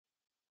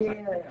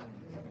Here's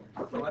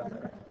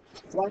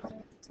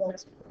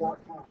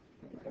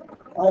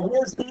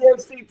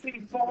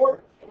EOCT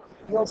 4.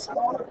 We'll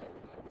start.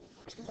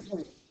 Excuse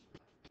me.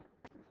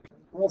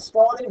 We'll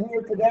start in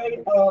here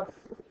today.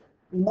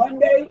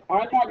 Monday,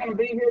 I'm not going to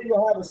be here.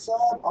 You'll have a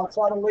sub. I'll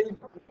try to leave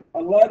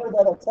a letter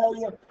that'll tell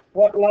you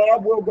what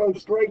lab we'll go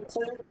straight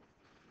to.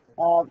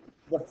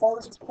 The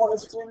first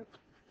question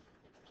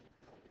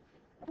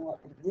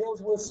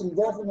deals with some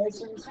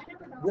definitions.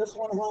 This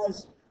one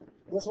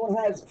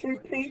has two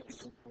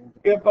peaks.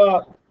 If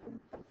a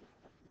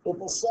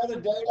set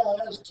of data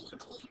has two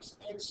peaks,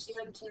 it's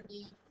said to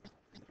be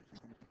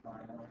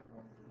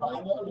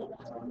bimodal.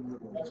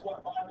 That's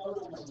what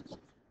bimodal means.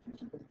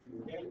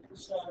 Okay,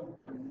 so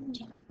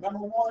number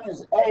one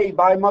is A,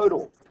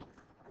 bimodal.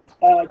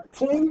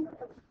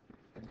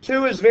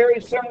 Two is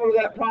very similar to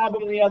that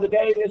problem the other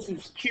day. This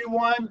is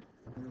Q1.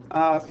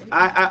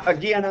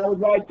 Again, I would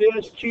write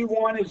this.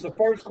 Q1 is the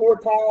first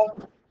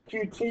quartile.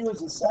 Q2 is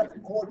the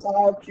second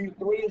quartile.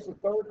 Q3 is the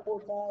third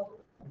quartile.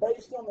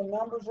 Based on the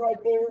numbers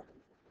right there,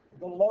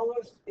 the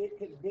lowest it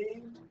could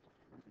be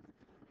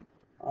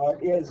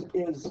is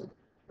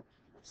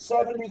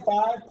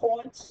 75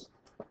 points,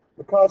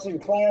 because in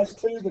class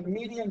 2 the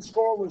median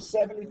score was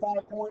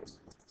 75 points.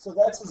 So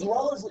that's as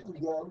low as it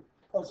could go,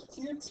 because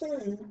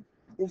Q2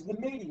 is the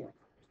median.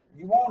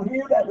 You won't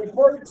hear that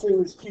referred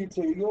to as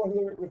Q2. You'll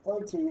hear it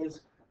referred to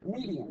as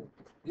median.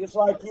 Just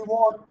like you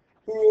won't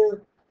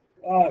hear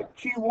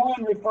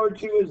Q1 referred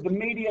to as the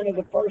median of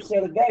the first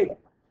set of data,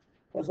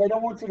 because they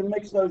don't want you to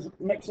mix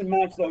and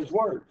match those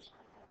words.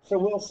 So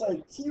we'll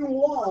say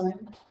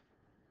Q1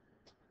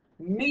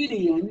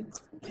 median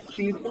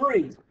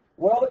Q3.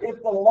 Well,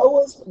 if the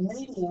lowest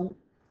median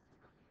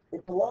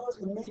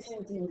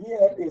can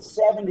get is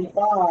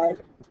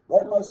 75,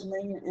 that must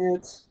mean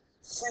it's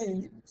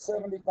C,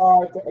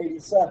 75 to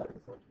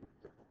 87.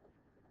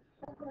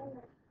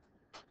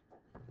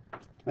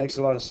 Makes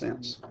a lot of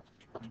sense.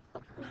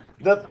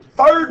 The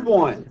third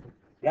one,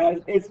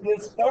 guys, it's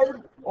this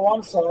third. Oh,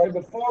 I'm sorry.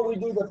 Before we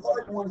do the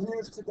third one,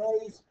 here's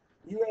today's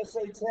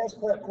USA test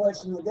prep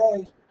question of the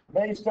day.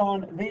 Based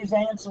on these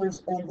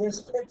answers and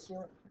this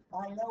picture,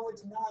 I know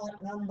it's not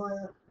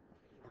number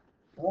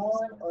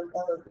 1 or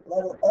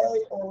letter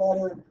A or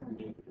letter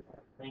B,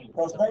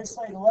 because they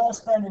say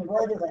less than and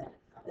greater than.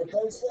 If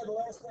they said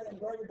less than and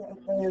greater than,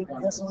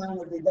 then this line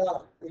would be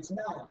valid. It's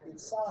not.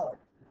 It's solid.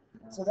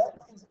 So that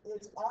means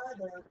it's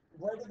either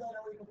greater than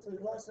or equal to,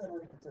 less than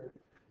or equal to.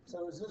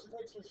 So is this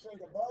picture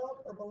straight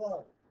above or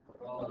below?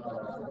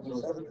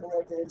 So the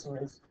correct answer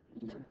is.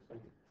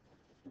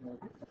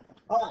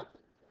 All right.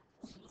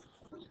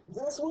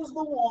 This was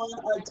the one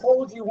I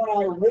told you when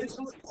I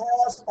originally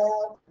passed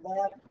out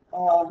that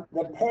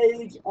the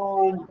page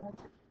on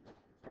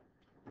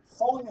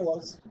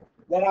formulas,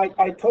 that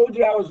I told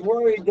you I was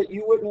worried that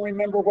you wouldn't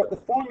remember what the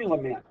formula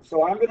meant.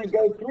 So I'm going to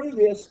go through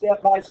this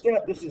step by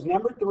step. This is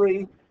number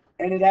 3,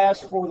 and it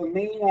asks for the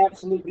mean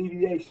absolute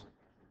deviation.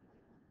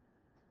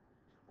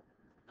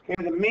 Okay,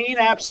 the mean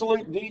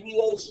absolute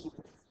deviation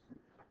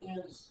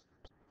is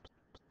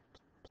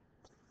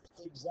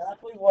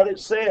exactly what it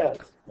says,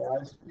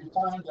 guys. You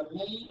find the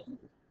mean,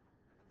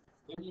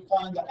 and you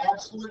find the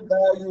absolute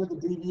value of the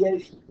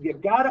deviation.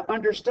 You've got to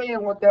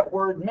understand what that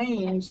word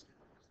means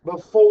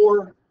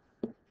before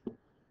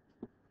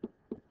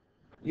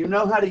you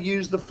know how to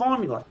use the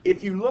formula.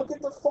 If you look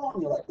at the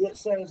formula, it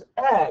says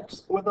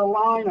X with a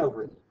line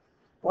over it.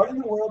 What in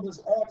the world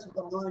does X with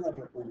a line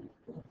over it mean?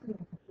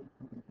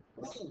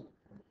 Mean.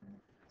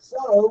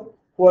 So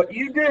what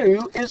you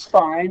do is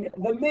find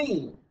the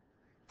mean.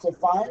 To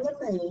find the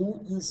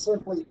mean, you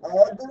simply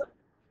add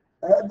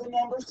the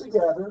numbers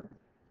together.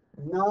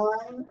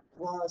 9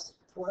 plus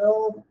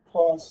 12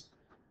 plus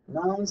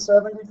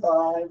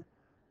 975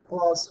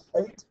 plus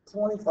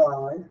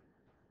 825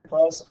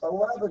 plus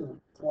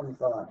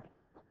 1125.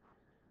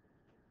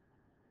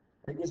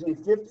 It gives me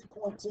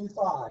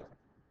 50.25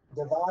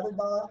 divided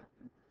by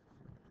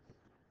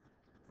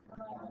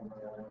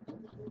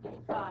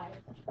 5.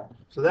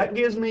 So that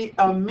gives me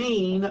a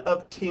mean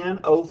of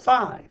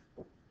 1005.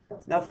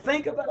 Now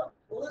think about,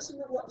 listen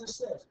to what this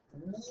says.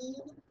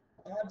 Mean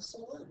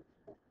absolute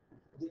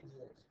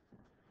deviation.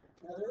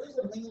 Now there is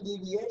a mean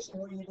deviation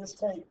where you just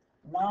take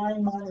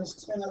 9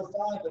 minus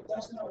 1005, but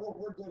that's not what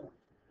we're doing.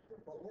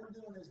 What we're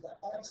doing is the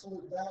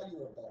absolute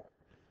value of that.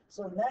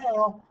 So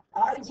now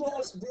I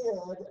just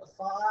did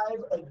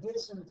 5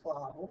 addition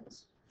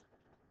problems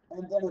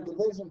and then a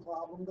division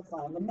problem to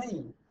find the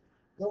mean.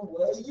 The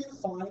way you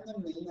find the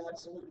mean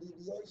absolute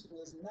deviation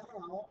is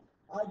now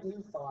I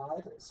do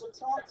 5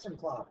 subtraction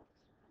problems.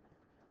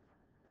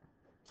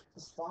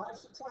 Just 5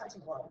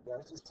 subtraction problems,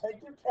 guys. Just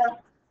take your count,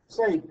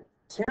 say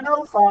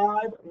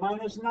 1005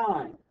 minus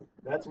 9,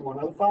 that's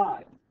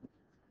 105.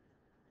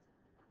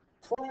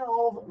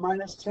 12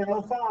 minus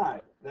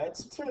 1005,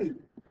 that's 2.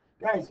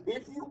 Guys,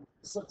 if you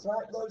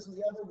subtract those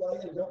the other way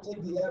and don't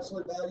take the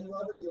absolute value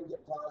of it, you'll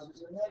get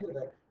positives and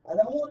negatives. I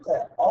don't want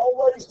that.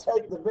 Always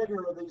take the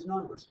bigger of these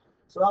numbers.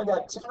 So I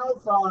got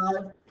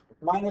 1005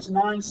 minus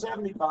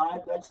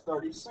 975, that's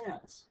 30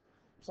 cents.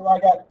 So I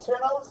got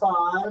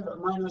 1005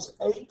 minus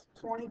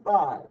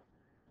 825.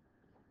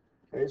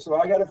 Okay, so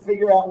I got to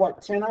figure out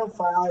what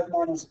 1005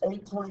 minus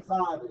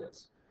 825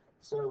 is.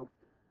 So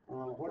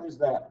what is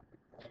that?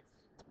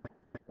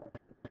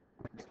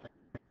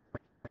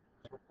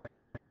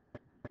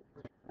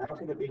 How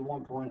could it be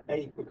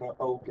 1.8? Because,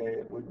 okay,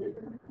 it would be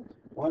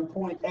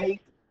 1.8.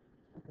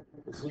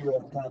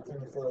 0 kind of threw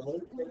me for a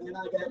loop. And then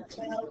I got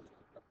 10,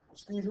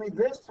 excuse me,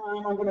 this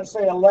time I'm going to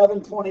say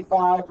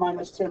 1125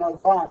 minus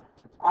 1005.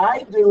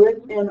 I do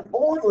it in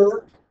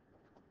order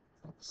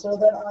so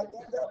that I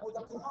end up with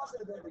a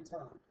positive every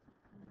time.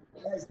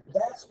 As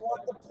that's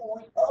what the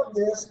point of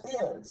this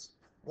is.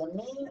 The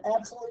mean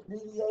absolute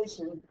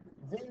deviation,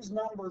 these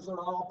numbers are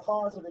all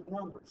positive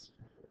numbers.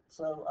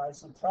 So I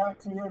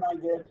subtract here and I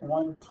get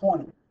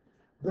 120.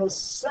 The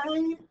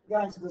same,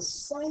 guys, the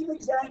same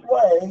exact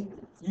way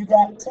you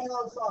got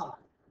 1005.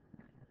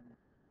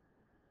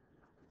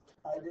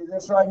 I do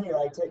this right here.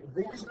 I take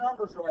these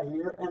numbers right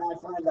here and I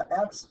find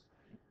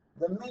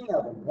the mean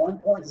of them.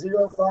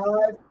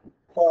 1.05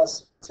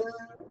 plus 2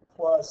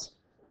 plus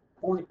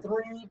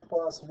 0.3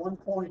 plus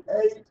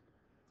 1.8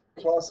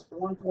 plus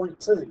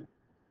 1.2.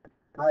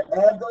 I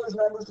add those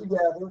numbers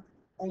together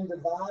and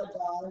divide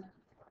by,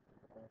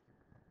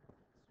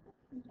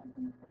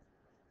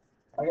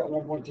 I got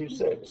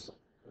 1.26.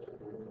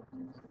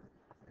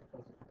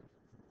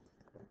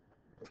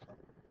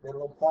 Get a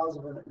little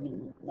positive,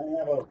 you may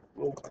have a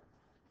little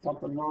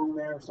something wrong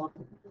there or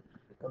something,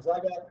 because I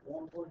got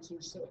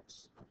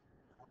 1.26.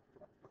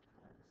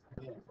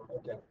 Yeah,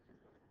 okay.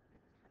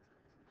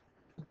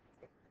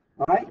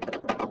 All right.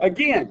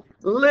 Again,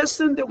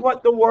 listen to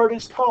what the word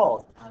is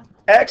called.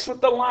 X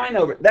with the line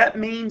over it. That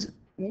means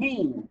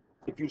mean.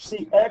 If you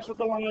see X with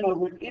the line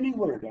over it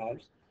anywhere,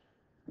 guys,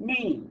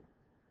 mean.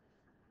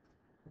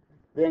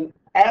 Then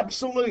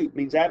absolute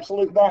means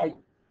absolute value.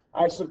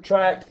 I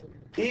subtract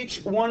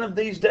each one of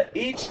these,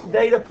 each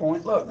data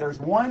point. Look, there's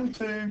 1,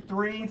 2,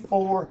 3,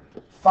 4,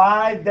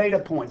 5 data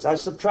points. I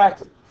subtract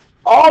them.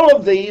 All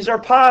of these are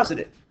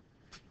positive.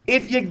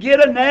 If you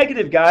get a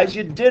negative, guys,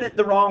 you did it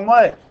the wrong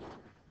way.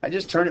 I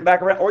just turn it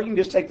back around, or you can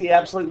just take the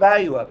absolute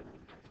value of it.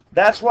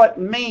 That's what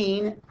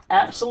mean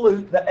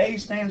absolute, the A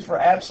stands for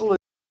absolute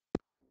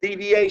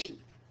deviation.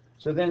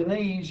 So then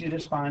these, you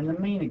just find the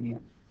mean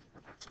again.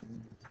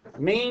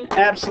 Mean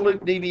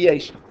absolute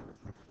deviation.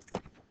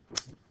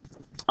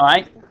 All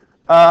right.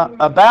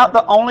 About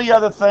the only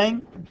other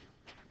thing,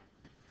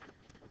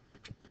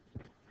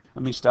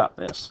 let me stop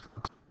this.